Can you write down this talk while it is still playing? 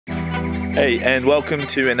Hey, and welcome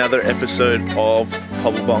to another episode of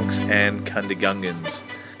Pobblebonks and Kundagungans.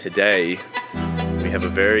 Today, we have a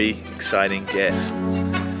very exciting guest.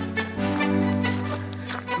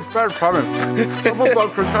 It's bad coming.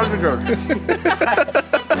 Pobblebonks and Kundagungans.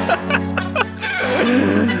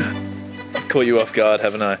 I've caught you off guard,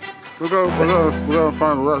 haven't I? We're gonna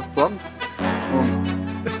find a last frog.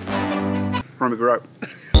 From the rope.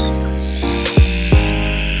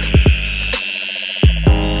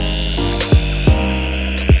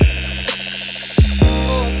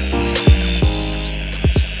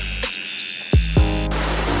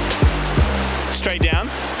 Straight down?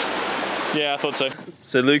 Yeah, I thought so.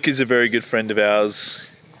 So Luke is a very good friend of ours.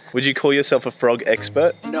 Would you call yourself a frog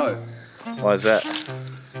expert? No. Why is that?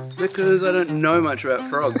 Because I don't know much about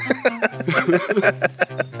frogs.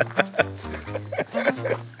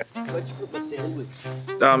 Where'd you put my sandwich?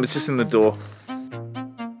 It's just in the door.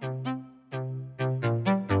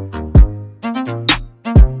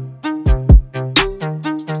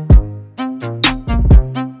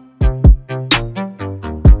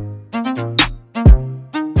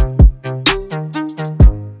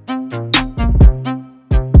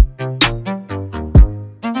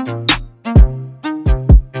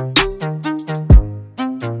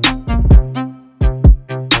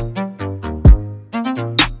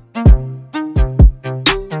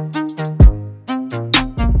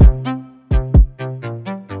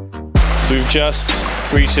 We've just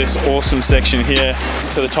reached this awesome section here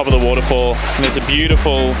to the top of the waterfall, and there's a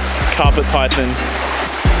beautiful carpet python,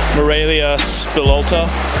 Marsupial Frog.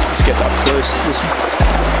 Let's get up close.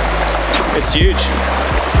 It's huge.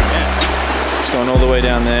 Yeah. It's going all the way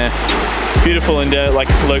down there. Beautiful and like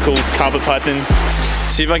local carpet python.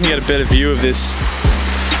 See if I can get a better view of this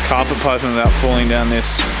carpet python without falling down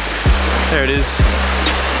this. There it is.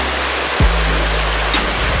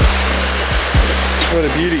 What a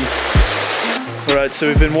beauty. Alright, so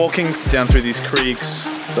we've been walking down through these creeks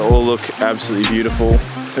that all look absolutely beautiful.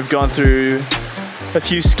 We've gone through a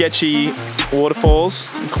few sketchy waterfalls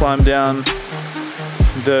and climbed down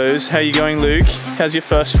those. How you going, Luke? How's your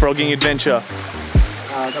first frogging adventure?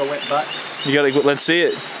 Got a wet butt. You gotta, let's see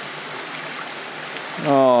it.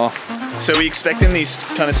 Oh. So we expect in these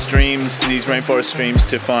kind of streams, these rainforest streams,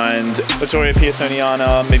 to find Litoria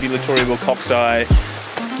pearsoniana, maybe Litoria wilcoxi,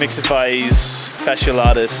 Myxophyes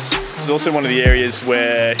fasciolatus. This is also one of the areas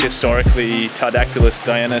where historically Tardactylus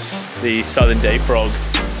dianus, the southern day frog,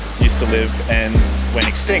 used to live and went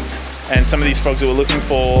extinct. And some of these frogs that we're looking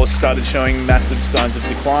for started showing massive signs of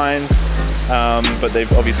declines, but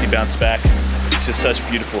they've obviously bounced back. It's just such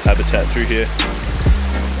beautiful habitat through here.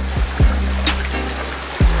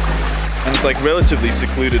 And it's like relatively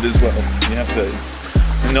secluded as well. You have to, it's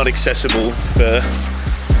not accessible for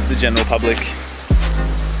the general public.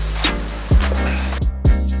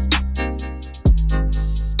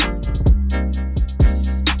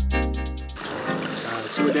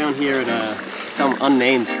 So we're down here at some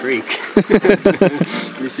unnamed creek.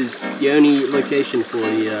 This is the only location for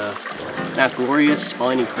the McCawley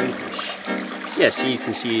spiny crayfish. Yeah, so you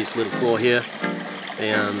can see his little claw here.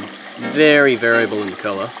 They're very variable in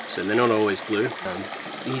colour, so they're not always blue.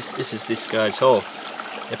 This is this guy's hole.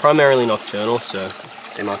 They're primarily nocturnal, so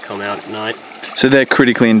they might come out at night. So they're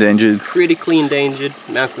critically endangered? Critically endangered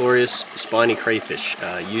McCawley spiny crayfish.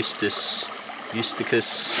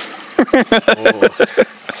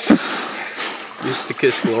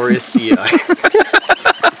 Eustachius glorious-ci.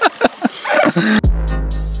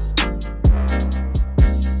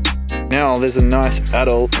 Now there's a nice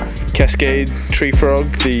adult Cascade tree frog,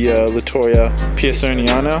 the Litoria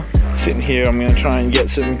pearsoniana, sitting here. I'm going to try and get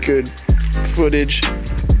some good footage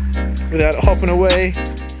without it hopping away,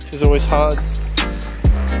 which is always hard.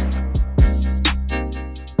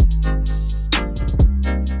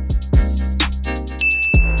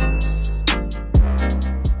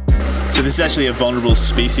 So this is actually a vulnerable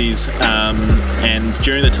species, and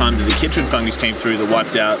during the time that the chytrid fungus came through that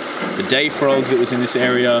wiped out the day frog that was in this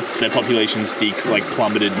area, their populations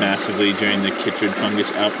plummeted massively during the chytrid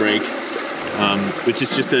fungus outbreak, which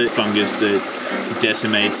is just a fungus that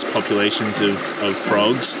decimates populations of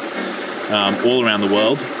frogs all around the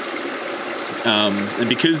world. And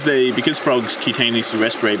because frogs cutaneously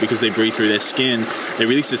respirate, because they breathe through their skin, they're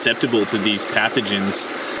really susceptible to these pathogens.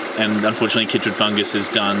 And unfortunately, chytrid fungus has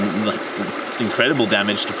done incredible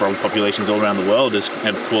damage to frog populations all around the world. It's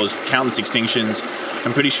caused countless extinctions.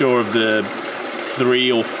 I'm pretty sure of the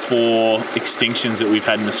 3 or 4 extinctions that we've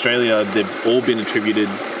had in Australia, they've all been attributed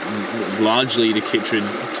largely to chytrid,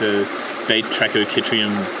 to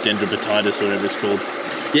Batrachochytrium dendrobatitis, or whatever it's called.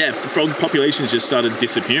 Yeah, frog populations just started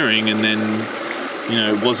disappearing, and then you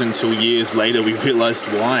know, it wasn't until years later we realised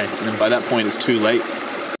why, and then by that point it's too late.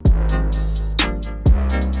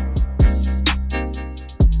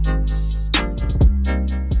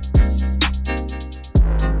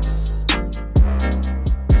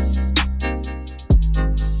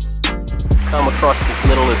 Come across this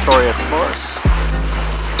little Litoria forest.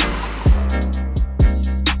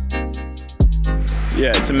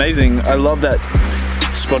 Yeah, it's amazing. I love that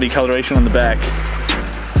spotty coloration on the back.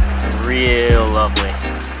 Real lovely.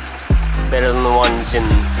 Better than the ones in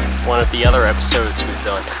one of the other episodes we've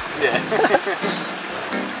done. Yeah.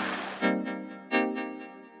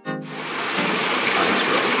 Nice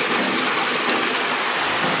rock.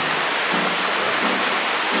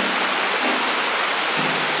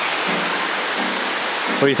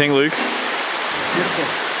 What do you think, Luke? Beautiful.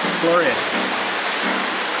 Glorious.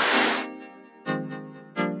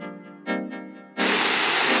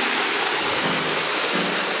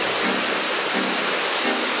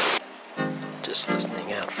 Just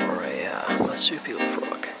listening out for a marsupial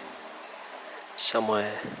frog.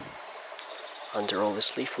 Somewhere under all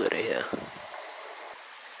this leaf litter here.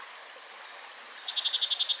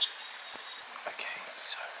 Okay,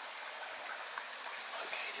 so we've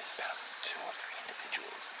located about 2 or 3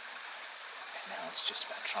 individuals, and now it's just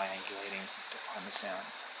about triangulating to find the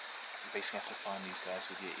sounds. You basically have to find these guys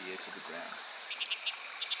with your ear to the ground.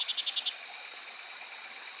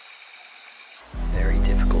 Very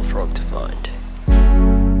difficult frog to find.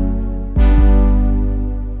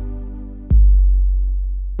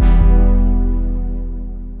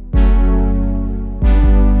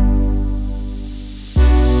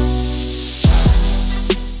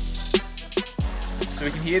 So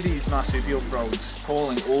we can hear these marsupial frogs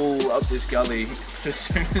calling all up this gully. As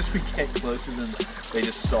soon as we get close to them, they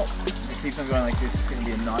just stop. If it keeps on going like this, it's going to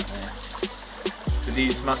be a nightmare. But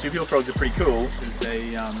these marsupial frogs are pretty cool because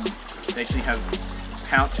they actually have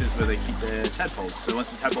pouches where they keep their tadpoles. So once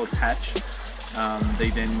the tadpoles hatch, they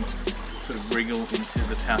then sort of wriggle into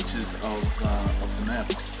the pouches of the male.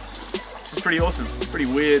 Which is pretty awesome. It's a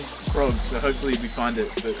pretty weird frog, so hopefully we find it.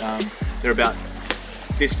 But they're about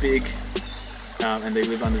this big. And they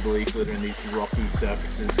live under the leaf litter in these rocky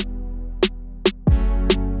surfaces.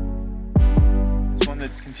 There's one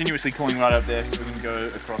that's continuously calling right up there, so we can go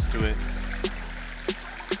across to it.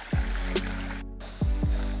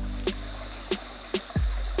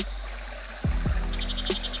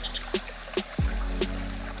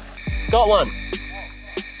 Got one!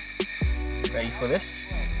 Ready for this?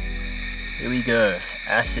 Here we go.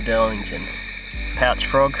 Assa Darlington. Pouch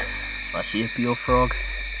frog. Marsupial frog.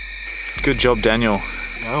 Good job, Daniel.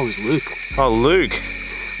 No, it was Luke. Oh, Luke!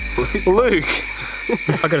 Luke!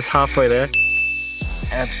 I got us halfway there.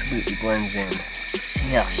 Absolutely blends in. See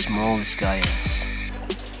how small this guy is.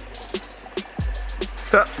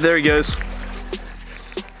 Oh, there he goes.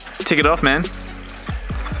 Tick it off, man.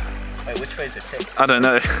 Wait, which way is it ticked? I don't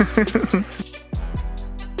know.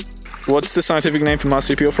 What's the scientific name for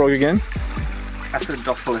marsupial frog again?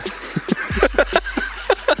 Acidophilus.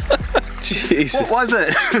 Jesus. What was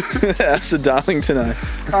it? Assa darlingtoni.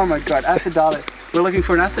 Oh my god, Acidalia. We're looking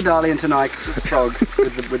for an Assa darlingtoni frog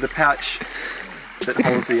with the pouch that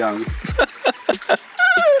holds the young.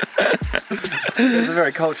 It's a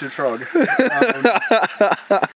very cultured frog.